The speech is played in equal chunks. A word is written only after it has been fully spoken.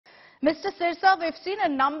Mr. Sirsa, we've seen a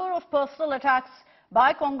number of personal attacks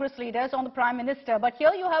by Congress leaders on the Prime Minister, but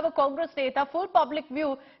here you have a Congress neta, full public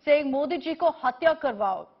view, saying Modi ji ko hatya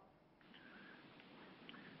karwao.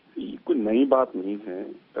 कोई नई बात नहीं है।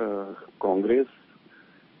 कांग्रेस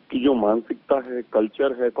की जो मानसिकता है,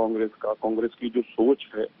 culture है कांग्रेस का, कांग्रेस की जो सोच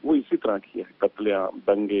है, वो इसी तरह की है। कत्लेआम,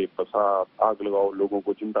 दंगे, फसाद, आग लगाओ, लोगों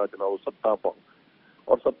को जिंदा जलाओ, सत्ता पाओ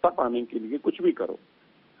और सत्ता पाने के लिए कुछ भी करो।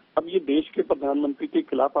 अब ये देश के प्रधानमंत्री के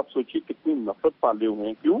खिलाफ आप सोचिए कितनी नफरत पाले हुए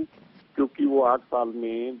हैं। क्यों? क्योंकि वो 8 साल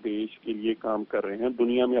में देश के लिए काम कर रहे हैं,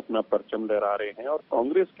 दुनिया में अपना परचम लहरा रहे हैं। और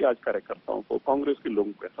कांग्रेस के आज कार्यकर्ताओं को, कांग्रेस के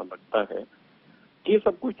लोगों को ऐसा लगता है कि ये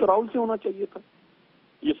सब कुछ तो राहुल से होना चाहिए था,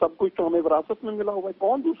 ये सब कुछ तो हमें विरासत में मिला हुआ है।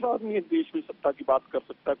 कौन दूसरा आदमी इस देश में सत्ता की बात कर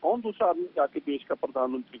सकता है? कौन दूसरा आदमी जाके देश का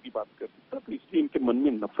प्रधानमंत्री की बात कर सकता है? तो इसलिए इनके मन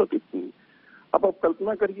में नफरत इतनी है। अब आप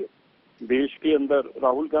कल्पना करिए, देश के अंदर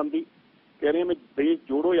राहुल गांधी कह रहे हैं मैं देश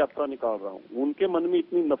जोड़ो यात्रा निकाल रहा हूँ। उनके मन में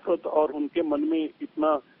इतनी नफरत और उनके मन में इतना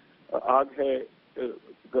आग है,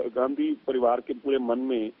 गांधी परिवार के पूरे मन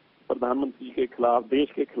में प्रधानमंत्री के खिलाफ,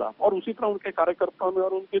 देश के खिलाफ, और उसी तरह उनके कार्यकर्ताओं में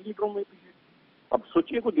और उनके लीडरों में भी है। अब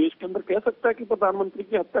सोचिए कोई देश के अंदर कह सकता है कि प्रधानमंत्री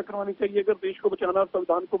की हत्या करवानी चाहिए अगर देश को बचाना है,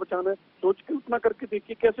 संविधान को बचाना है? सोच के उतना करके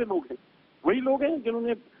देखिए कैसे लोग हैं। वही लोग हैं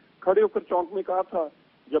जिन्होंने खड़े होकर चौक में कहा था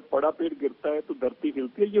जब बड़ा पेड़ गिरता है तो धरती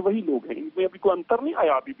हिलती है। ये वही लोग हैं, इनमें अभी कोई अंतर नहीं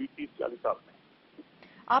आया अभी भी 30-40 साल में।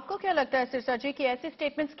 आपको क्या लगता है सिरसा जी कि ऐसे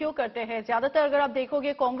स्टेटमेंट्स क्यों करते हैं? ज्यादातर अगर आप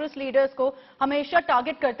देखोगे कांग्रेस लीडर्स को हमेशा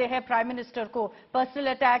टारगेट करते हैं प्राइम मिनिस्टर को। पर्सनल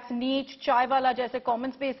अटैक्स, नीच, चाय वाला जैसे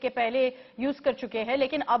कमेंट्स भी इसके पहले यूज कर चुके हैं,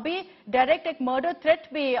 लेकिन अभी डायरेक्ट एक मर्डर थ्रेट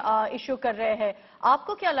भी इश्यू कर रहे हैं।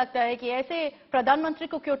 आपको क्या लगता है कि ऐसे प्रधानमंत्री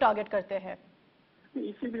को क्यों टारगेट करते हैं?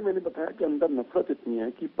 इसीलिए मैंने बताया कि अंदर नफरत इतनी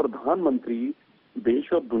है कि प्रधानमंत्री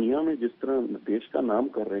देश और दुनिया में जिस तरह देश का नाम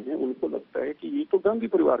कर रहे हैं, उनको लगता है कि ये तो गांधी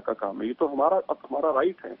परिवार का काम है, ये तो हमारा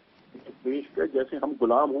राइट है इस देश का, जैसे हम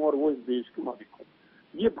गुलाम हों और वो इस देश के मालिक हों।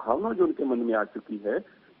 ये भावना जो उनके मन में आ चुकी है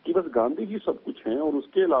कि बस गांधी जी सब कुछ हैं और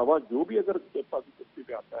उसके अलावा जो भी अगर कुर्सी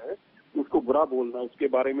पे आता है उसको बुरा बोलना, उसके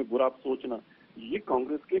बारे में बुरा सोचना, ये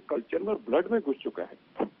कांग्रेस के कल्चर में और ब्लड में घुस चुका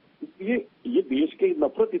है। इसलिए ये देश के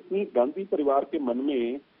नफरत इतनी, गांधी परिवार के मन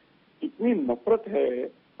में इतनी नफरत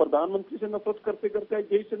है, प्रधानमंत्री से नफरत करते करते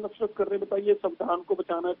देश से नफरत कर रहे। बताइए, संविधान को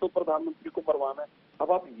बचाना है तो प्रधानमंत्री को मरवाना है।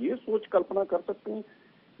 अब आप ये सोच कल्पना कर सकते हैं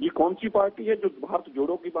ये कौन सी पार्टी है जो भारत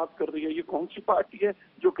जोड़ो की बात कर रही है? ये कौन सी पार्टी है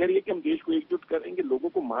जो कह रही है कि हम देश को एकजुट करेंगे, लोगों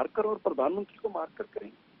को मारकर और प्रधानमंत्री को मारकर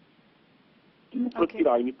करेंगे? नफरत की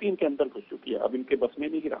राजनीति इनके अंदर घुस चुकी है, अब इनके बस में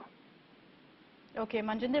नहीं रहा। Okay,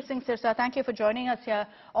 Manjinder Singh Sirsa, thank you for joining us here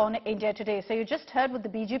on India Today. So you just heard with the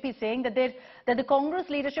BJP saying that the Congress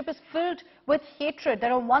leadership is filled with hatred.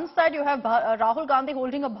 That on one side you have Rahul Gandhi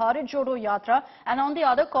holding a Bharat Jodo Yatra, and on the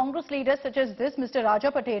other Congress leaders such as this, Mr.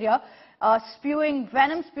 Raja Pateria, spewing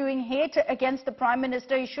venom, spewing hate against the Prime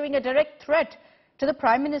Minister, issuing a direct threat to the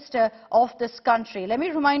Prime Minister of this country. Let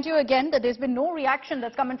me remind you again that there's been no reaction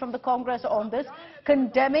that's coming from the Congress on this,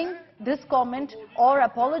 condemning this comment or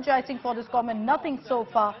apologizing for this comment. Nothing so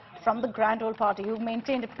far from the Grand Old Party, who've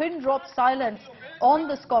maintained a pin-drop silence on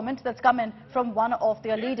this comment that's coming from one of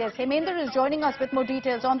their leaders. Hemender is joining us with more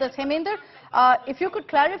details on this. Hemender, if you could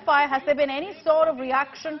clarify, has there been any sort of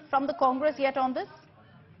reaction from the Congress yet on this?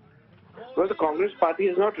 Well, the Congress party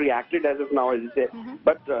has not reacted as of now, as you said,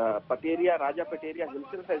 but Raja Pateria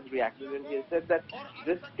himself has reacted, and he has said that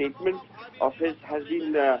this statement of his has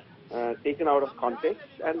been taken out of context,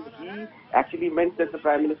 and he actually meant that the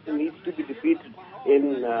Prime Minister needs to be defeated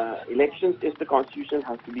in elections if the Constitution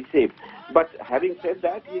has to be saved. But having said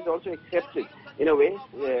that, he has also accepted, in a way,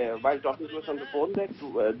 while talking to us on the phone,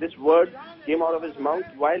 that this word came out of his mouth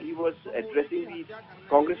while he was addressing the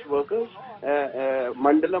Congress workers,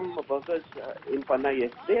 Mandalam workers in Panna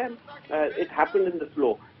yesterday, and it happened in the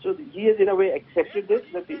flow. So he has, in a way, accepted this,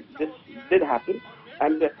 that this did happen.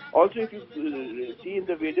 And also, if you see in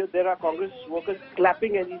the video, there are Congress workers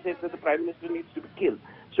clapping as he says that the Prime Minister needs to be killed.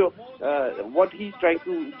 So what he's trying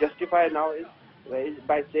to justify now is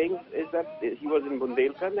by saying is that he was in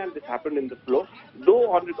Bundelkhand and this happened in the flow,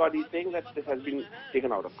 though on record he's saying that this has been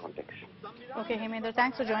taken out of context. Okay, Hemender,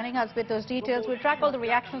 thanks for joining us with those details. We'll track all the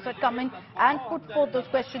reactions that come in and put forth those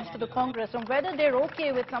questions to the Congress on whether they're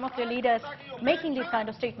okay with some of their leaders making these kind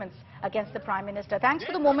of statements against the Prime Minister. Thanks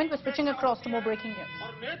for the moment. We're switching across to more breaking news.